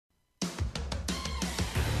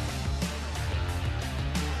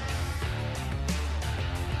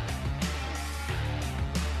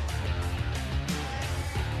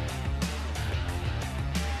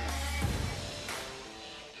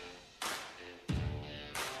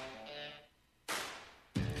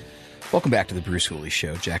Welcome back to the Bruce Hooley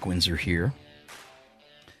Show. Jack Windsor here.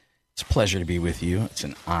 It's a pleasure to be with you. It's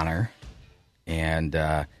an honor. And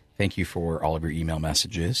thank you for all of your email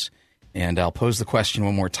messages. And I'll pose the question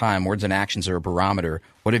one more time. Words and actions are a barometer.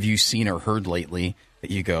 What have you seen or heard lately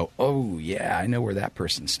that you go, oh, yeah, I know where that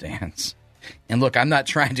person stands? And look, I'm not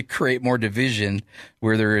trying to create more division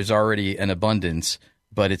where there is already an abundance,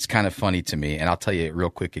 but it's kind of funny to me. And I'll tell you a real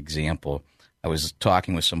quick example. I was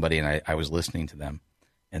talking with somebody, and I was listening to them.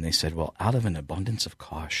 And they said, well, out of an abundance of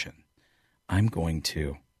caution, I'm going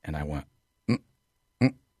to, and I went,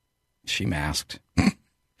 She masked.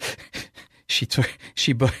 She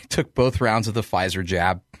took both rounds of the Pfizer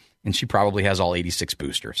jab, and she probably has all 86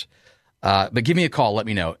 boosters. But give me a call. Let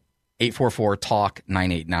me know.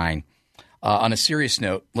 844-TALK-989. On a serious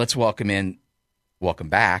note, let's welcome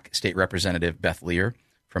back State Representative Beth Lear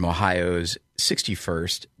from Ohio's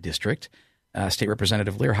 61st District. State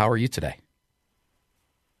Representative Lear, how are you today?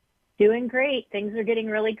 Doing great. Things are getting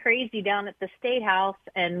really crazy down at the State House,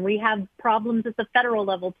 and we have problems at the federal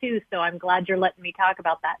level, too, so I'm glad you're letting me talk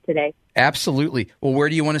about that today. Absolutely. Well, where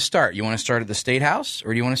do you want to start? You want to start at the State House,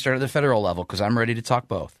 or do you want to start at the federal level? Because I'm ready to talk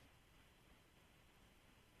both.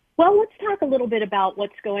 Well, let's talk a little bit about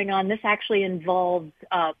what's going on. This actually involves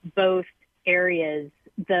both areas.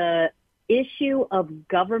 The issue of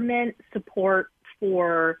government support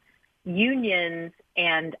for unions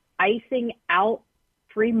and icing out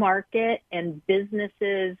free market and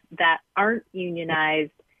businesses that aren't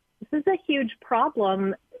unionized. This is a huge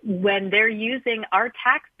problem when they're using our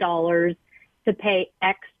tax dollars to pay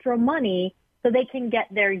extra money so they can get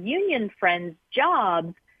their union friends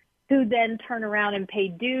jobs, who then turn around and pay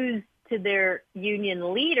dues to their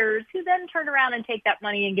union leaders, who then turn around and take that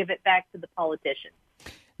money and give it back to the politicians.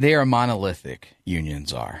 They are monolithic,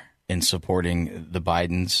 unions are, in supporting the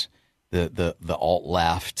Bidens, the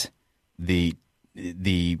alt-left, the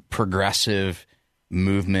progressive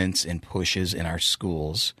movements and pushes in our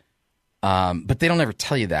schools. But they don't ever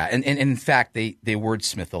tell you that. And in fact, they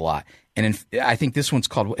wordsmith a lot. And I think this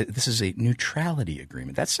is a neutrality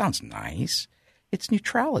agreement. That sounds nice. It's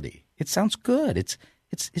neutrality. It sounds good. It's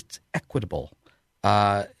equitable.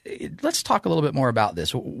 Let's talk a little bit more about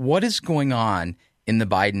this. What is going on in the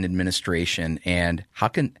Biden administration, and how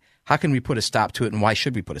can we put a stop to it, and why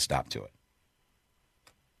should we put a stop to it?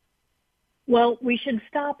 Well, we should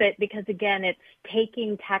stop it because, again, it's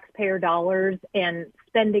taking taxpayer dollars and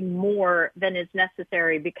spending more than is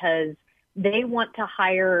necessary because they want to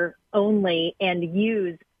hire only and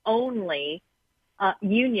use only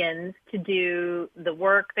unions to do the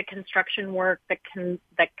work, the construction work, the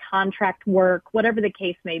contract work, whatever the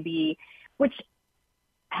case may be, which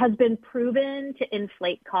has been proven to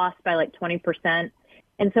inflate costs by like 20%.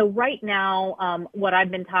 And so right now, what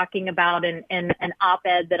I've been talking about in an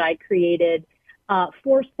op-ed that I created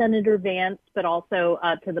for Senator Vance, but also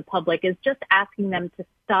to the public, is just asking them to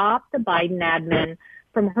stop the Biden admin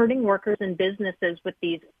from hurting workers and businesses with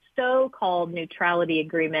these so-called neutrality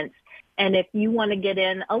agreements. And if you want to get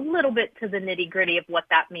in a little bit to the nitty-gritty of what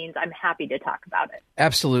that means, I'm happy to talk about it.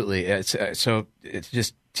 Absolutely. So it's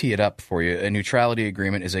just tee it up for you. A neutrality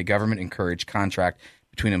agreement is a government-encouraged contract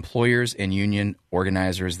between employers and union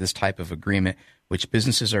organizers. This type of agreement, which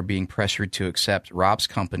businesses are being pressured to accept, robs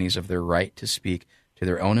companies of their right to speak to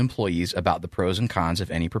their own employees about the pros and cons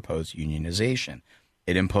of any proposed unionization.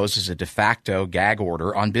 It imposes a de facto gag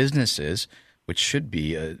order on businesses, which should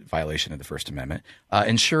be a violation of the First Amendment,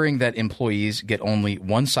 ensuring that employees get only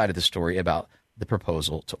one side of the story about the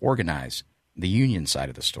proposal to organize, the union side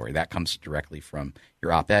of the story. That comes directly from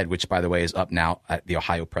your op-ed, which, by the way, is up now at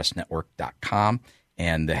theohiopressnetwork.com.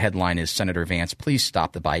 And the headline is, Senator Vance, please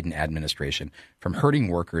stop the Biden administration from hurting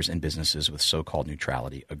workers and businesses with so-called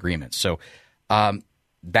neutrality agreements. So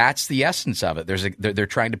that's the essence of it. They're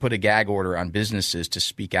trying to put a gag order on businesses to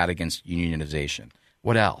speak out against unionization.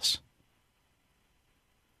 What else?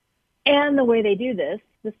 And the way they do this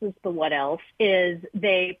is the what else, is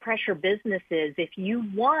they pressure businesses. If you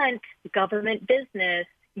want government business,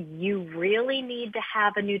 you really need to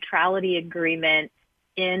have a neutrality agreement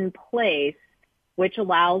in place, which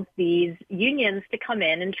allows these unions to come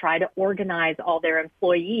in and try to organize all their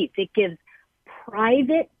employees. It gives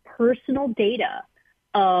private personal data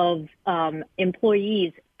of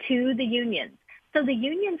employees to the unions. So the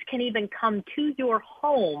unions can even come to your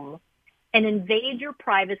home and invade your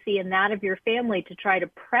privacy and that of your family to try to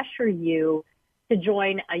pressure you to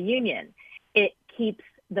join a union. It keeps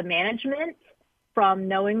the management from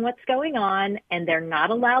knowing what's going on, and they're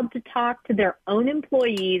not allowed to talk to their own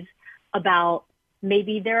employees about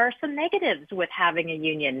maybe there are some negatives with having a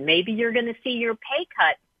union. Maybe you're going to see your pay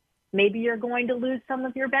cut. Maybe you're going to lose some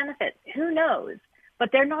of your benefits. Who knows?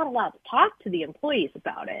 but they're not allowed to talk to the employees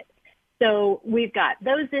about it. So we've got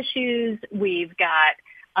those issues. We've got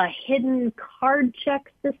a hidden card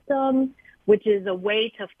check system, which is a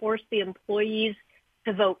way to force the employees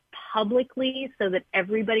to vote publicly so that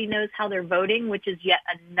everybody knows how they're voting, which is yet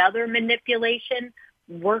another manipulation,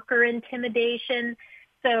 worker intimidation.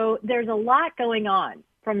 So there's a lot going on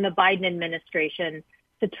from the Biden administration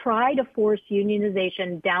to try to force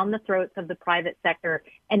unionization down the throats of the private sector,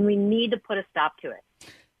 and we need to put a stop to it.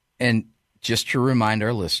 And just to remind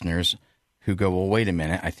our listeners who go, well, wait a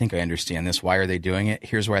minute, I think I understand this. Why are they doing it?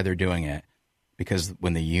 Here's why they're doing it. Because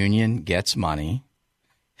when the union gets money,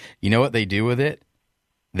 you know what they do with it?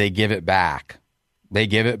 They give it back. They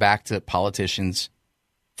give it back to politicians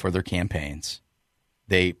for their campaigns.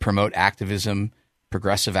 They promote activism,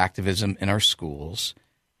 progressive activism in our schools,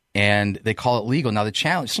 and they call it legal. Now, the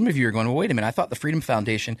challenge, some of you are going, well, wait a minute, I thought the Freedom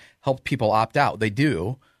Foundation helped people opt out. They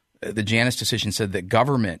do. The Janus decision said that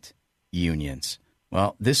government unions,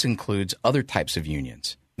 well, this includes other types of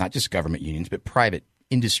unions, not just government unions, but private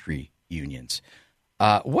industry unions.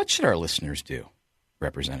 What should our listeners do,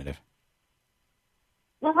 Representative?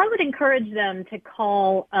 Well, I would encourage them to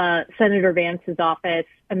call Senator Vance's office.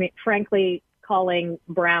 I mean, frankly, calling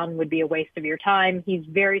Brown would be a waste of your time. He's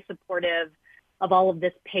very supportive of all of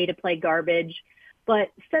this pay-to-play garbage.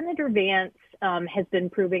 But Senator Vance has been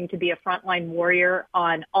proving to be a frontline warrior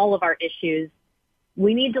on all of our issues.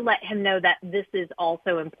 We need to let him know that this is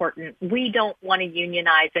also important. We don't want to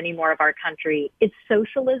unionize any more of our country. It's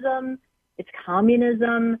socialism. It's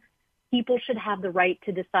communism. People should have the right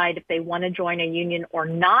to decide if they want to join a union or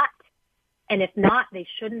not. And if not, they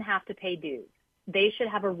shouldn't have to pay dues. They should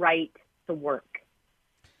have a right to work.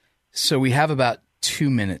 So we have about 2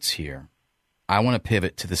 minutes here. I want to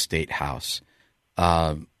pivot to the State House.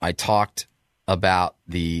 I talked about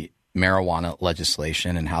the marijuana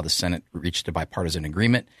legislation and how the Senate reached a bipartisan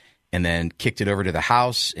agreement and then kicked it over to the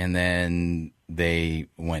House, and then they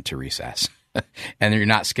went to recess. And they're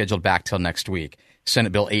not scheduled back till next week.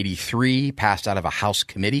 Senate Bill 83 passed out of a House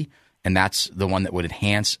committee, and that's the one that would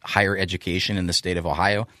enhance higher education in the state of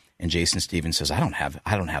Ohio. And Jason Stevens says, I don't have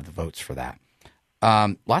the votes for that.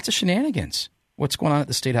 Lots of shenanigans. What's going on at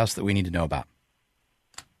the State House that we need to know about?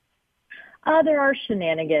 There are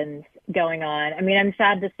shenanigans going on. I mean, I'm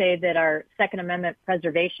sad to say that our Second Amendment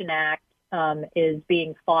Preservation Act is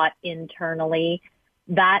being fought internally.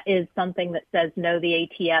 That is something that says no, the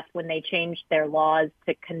ATF, when they changed their laws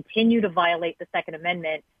to continue to violate the Second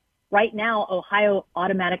Amendment. Right now, Ohio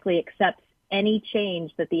automatically accepts any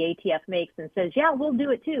change that the ATF makes and says, yeah, we'll do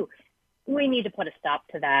it too. We need to put a stop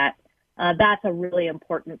to that. That's a really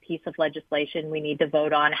important piece of legislation we need to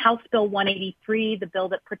vote on. House Bill 183, the bill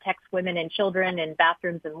that protects women and children in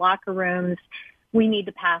bathrooms and locker rooms. We need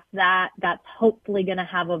to pass that. That's hopefully going to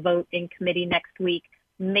have a vote in committee next week,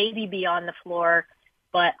 maybe be on the floor.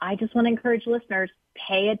 But I just want to encourage listeners,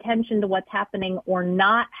 pay attention to what's happening or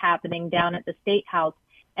not happening down at the State House.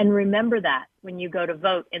 And remember that when you go to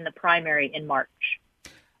vote in the primary in March.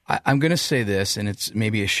 I'm going to say this, and it's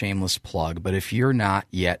maybe a shameless plug, but if you're not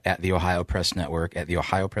yet at the Ohio Press Network, at the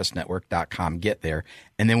ohiopressnetwork.com, get there.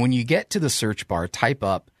 And then when you get to the search bar,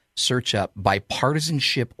 search up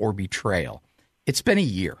bipartisanship or betrayal. It's been a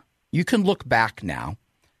year. You can look back now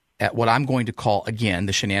at what I'm going to call, again,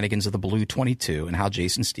 the shenanigans of the Blue 22 and how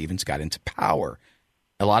Jason Stevens got into power.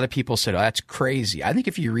 A lot of people said, oh, that's crazy. I think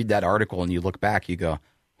if you read that article and you look back, you go,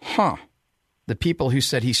 the people who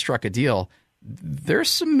said he struck a deal, there's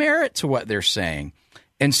some merit to what they're saying.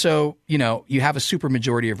 And so, you have a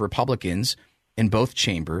supermajority of Republicans in both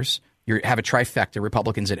chambers. You have a trifecta,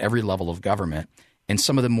 Republicans at every level of government. And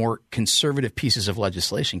some of the more conservative pieces of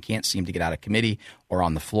legislation can't seem to get out of committee or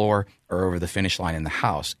on the floor or over the finish line in the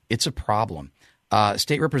House. It's a problem.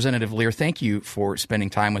 State Representative Lear, thank you for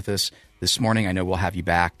spending time with us this morning. I know we'll have you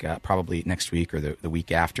back probably next week or the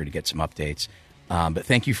week after to get some updates. But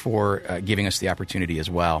thank you for giving us the opportunity as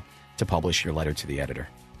well to publish your letter to the editor.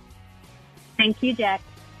 Thank you, Jack.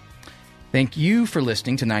 Thank you for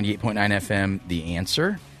listening to 98.9 FM, The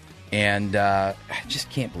Answer. And I just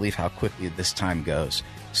can't believe how quickly this time goes.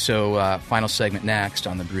 So final segment next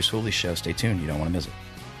on The Bruce Hooley Show. Stay tuned. You don't want to miss it.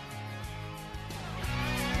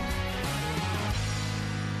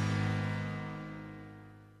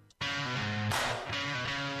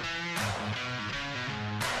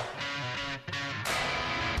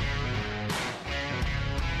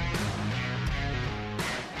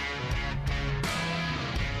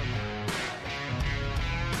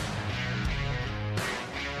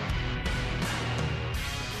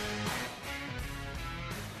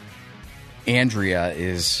 Andrea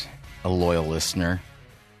is a loyal listener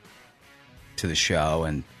to the show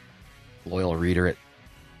and loyal reader at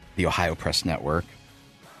the Ohio Press Network.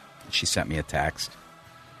 She sent me a text.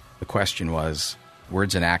 The question was,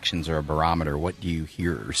 words and actions are a barometer. What do you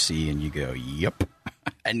hear or see? And you go, yep.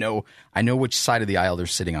 I know which side of the aisle they're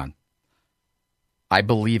sitting on. I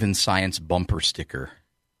believe in science bumper sticker.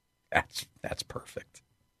 That's perfect.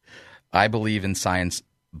 I believe in science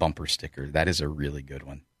bumper sticker. That is a really good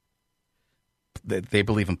one. They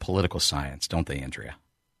believe in political science, don't they, Andrea?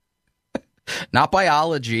 Not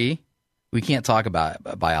biology. We can't talk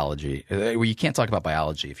about biology. Well, you can't talk about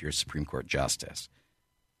biology if you're a Supreme Court justice,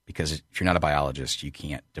 because if you're not a biologist, you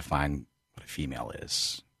can't define what a female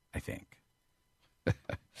is, I think.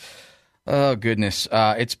 Oh, goodness.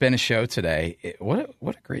 It's been a show today. What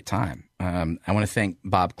a great time. I want to thank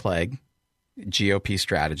Bob Clegg, GOP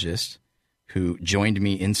strategist, who joined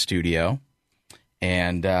me in studio.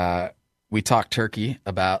 And we talked turkey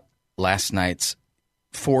about last night's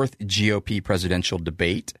fourth GOP presidential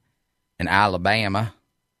debate in Alabama.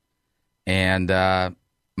 And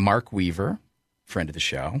Mark Weaver, friend of the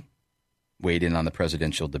show, weighed in on the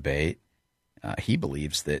presidential debate. He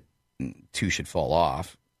believes that two should fall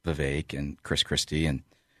off, Vivek and Chris Christie, and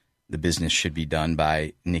the business should be done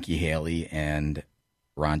by Nikki Haley and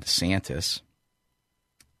Ron DeSantis.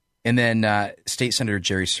 And then State Senator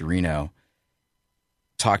Jerry Serino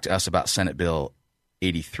talked to us about Senate Bill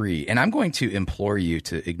 83. And I'm going to implore you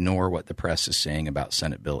to ignore what the press is saying about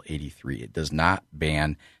Senate Bill 83. It does not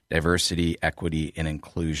ban diversity, equity, and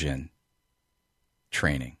inclusion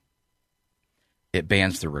training. It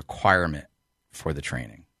bans the requirement for the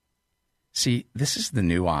training. See, this is the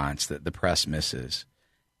nuance that the press misses.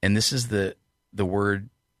 And this is the word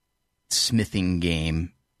smithing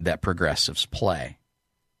game that progressives play.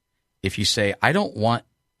 If you say, I don't want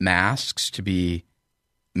masks to be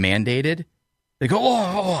mandated, they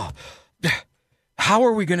go, how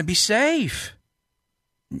are we going to be safe?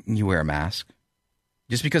 You wear a mask.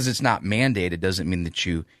 Just because it's not mandated doesn't mean that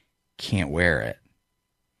you can't wear it.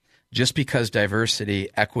 Just because diversity,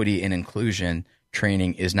 equity, and inclusion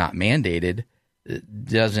training is not mandated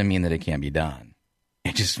doesn't mean that it can't be done.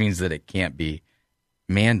 It just means that it can't be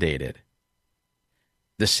mandated.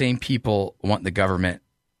 The same people want the government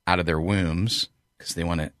out of their wombs because they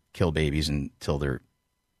want to kill babies until they're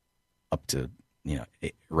up to,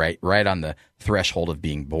 right on the threshold of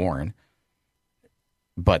being born.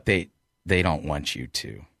 But they don't want you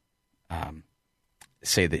to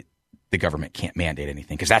say that the government can't mandate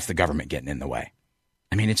anything because that's the government getting in the way.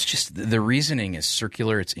 I mean, it's just the reasoning is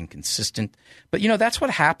circular. It's inconsistent. But, that's what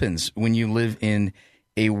happens when you live in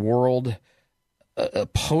a world, a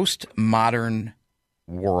postmodern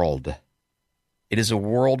world. It is a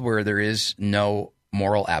world where there is no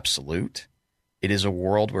moral absolute. It is a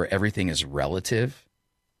world where everything is relative.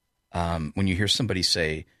 When you hear somebody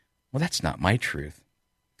say, well, that's not my truth.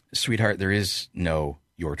 Sweetheart, there is no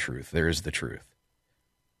your truth. There is the truth.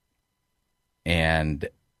 And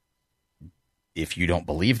if you don't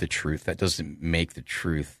believe the truth, that doesn't make the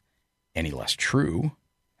truth any less true.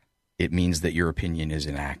 It means that your opinion is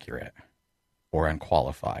inaccurate or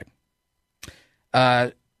unqualified.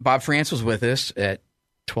 Bob France was with us at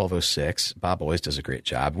 12:06. Bob always does a great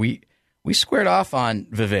job. We squared off on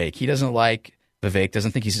Vivek. He doesn't like Vivek,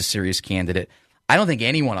 doesn't think he's a serious candidate. I don't think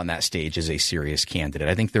anyone on that stage is a serious candidate.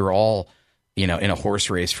 I think they're all, in a horse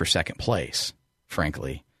race for second place,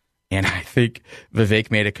 frankly. And I think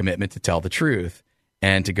Vivek made a commitment to tell the truth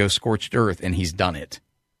and to go scorched earth, and he's done it.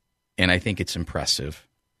 And I think it's impressive.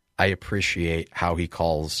 I appreciate how he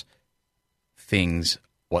calls things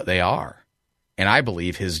what they are. And I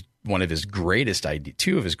believe two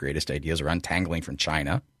of his greatest ideas are untangling from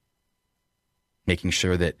China, making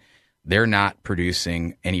sure that they're not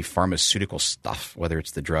producing any pharmaceutical stuff, whether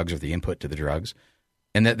it's the drugs or the input to the drugs,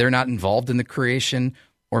 and that they're not involved in the creation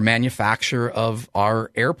or manufacture of our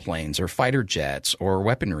airplanes or fighter jets or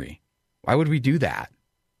weaponry. Why would we do that?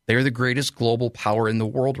 They're the greatest global power in the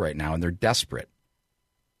world right now, and they're desperate.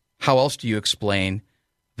 How else do you explain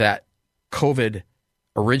that COVID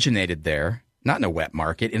originated there, not in a wet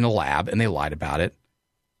market, in a lab, and they lied about it?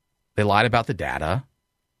 They lied about the data,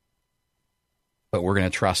 but we're going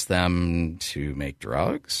to trust them to make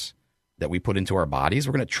drugs that we put into our bodies?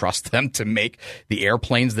 We're going to trust them to make the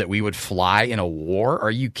airplanes that we would fly in a war?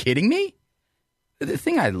 Are you kidding me? The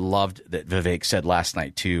thing I loved that Vivek said last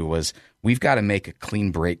night, too, was we've got to make a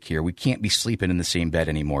clean break here. We can't be sleeping in the same bed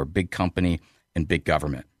anymore, big company and big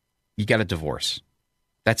government. You got a divorce.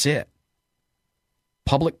 That's it.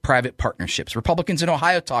 Public-private partnerships. Republicans in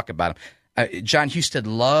Ohio talk about them. John Husted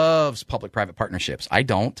loves public-private partnerships. I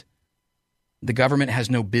don't. The government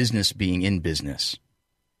has no business being in business.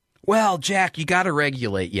 Well, Jack, you got to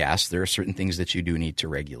regulate. Yes, there are certain things that you do need to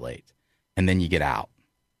regulate. And then you get out.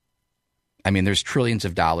 I mean, there's trillions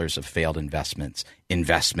of dollars of failed investments,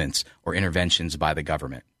 or interventions by the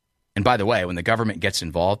government. And by the way, when the government gets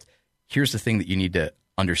involved, here's the thing that you need to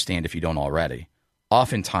understand if you don't already.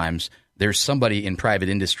 Oftentimes, there's somebody in private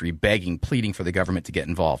industry begging, pleading for the government to get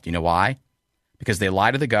involved. You know why? Because they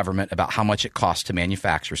lie to the government about how much it costs to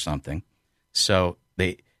manufacture something. So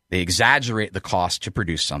they exaggerate the cost to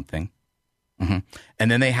produce something. And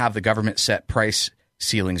then they have the government set price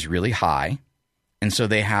ceilings really high. And so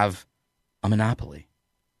they have a monopoly.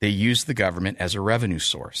 They use the government as a revenue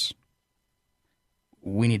source.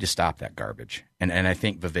 We need to stop that garbage. And I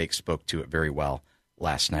think Vivek spoke to it very well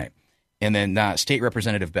last night. And then State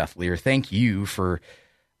Representative Beth Lear, thank you for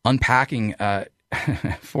unpacking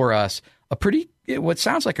for us what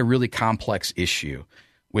sounds like a really complex issue,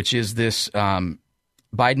 which is this Biden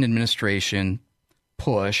administration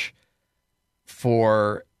push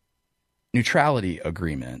for neutrality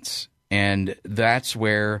agreements. And that's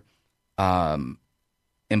where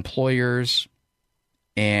employers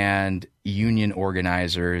and union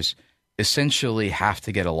organizers essentially have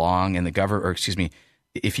to get along, and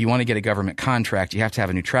if you want to get a government contract, you have to have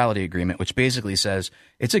a neutrality agreement, which basically says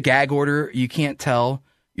it's a gag order. You can't tell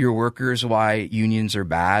your workers why unions are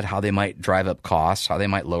bad, how they might drive up costs, how they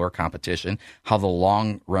might lower competition, how the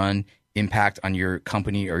long run impact on your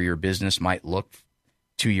company or your business might look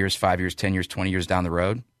 2 years, 5 years, 10 years, 20 years down the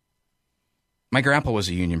road. My grandpa was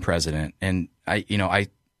a union president, and I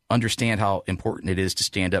understand how important it is to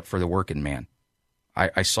stand up for the working man.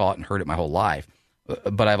 I saw it and heard it my whole life.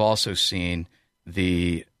 But I've also seen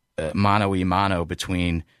the mano-a-mano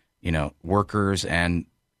between, workers and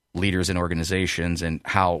leaders in organizations, and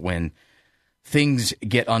how when things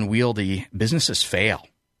get unwieldy, businesses fail.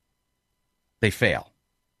 They fail.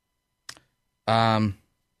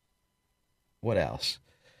 What else?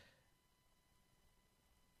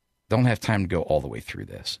 Don't have time to go all the way through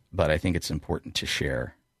this, but I think it's important to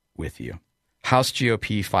share with you. House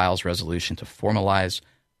GOP files resolution to formalize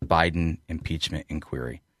Biden impeachment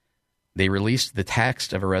inquiry. They released the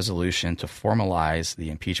text of a resolution to formalize the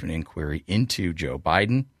impeachment inquiry into Joe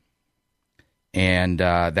Biden, and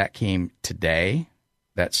that came today.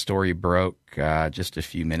 That story broke just a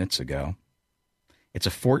few minutes ago. It's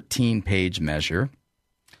a 14-page measure.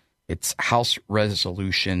 It's House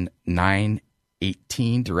Resolution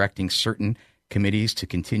 918, directing certain committees to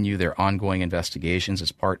continue their ongoing investigations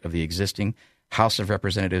as part of the existing House of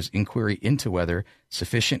Representatives inquiry into whether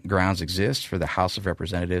sufficient grounds exist for the House of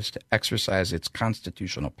Representatives to exercise its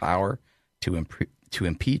constitutional power to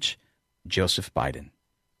impeach Joseph Biden,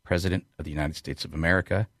 President of the United States of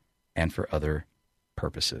America, and for other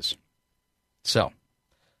purposes. So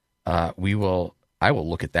I will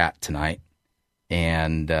look at that tonight,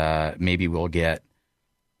 and maybe we'll get.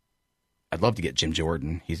 I'd love to get Jim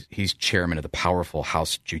Jordan. He's chairman of the powerful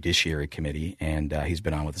House Judiciary Committee, and he's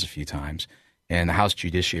been on with us a few times. And the House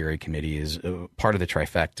Judiciary Committee is part of the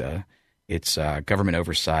trifecta. It's government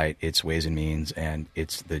oversight, it's Ways and Means, and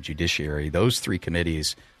it's the judiciary. Those three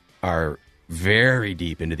committees are very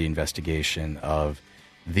deep into the investigation of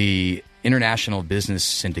the international business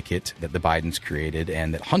syndicate that the Bidens created,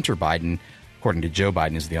 and that Hunter Biden, according to Joe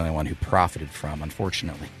Biden, is the only one who profited from,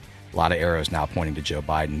 unfortunately. A lot of arrows now pointing to Joe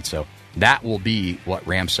Biden. So that will be what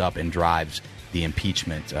ramps up and drives the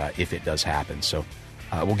impeachment if it does happen. So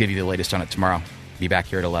we'll give you the latest on it tomorrow. Be back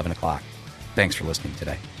here at 11 o'clock. Thanks for listening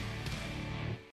today.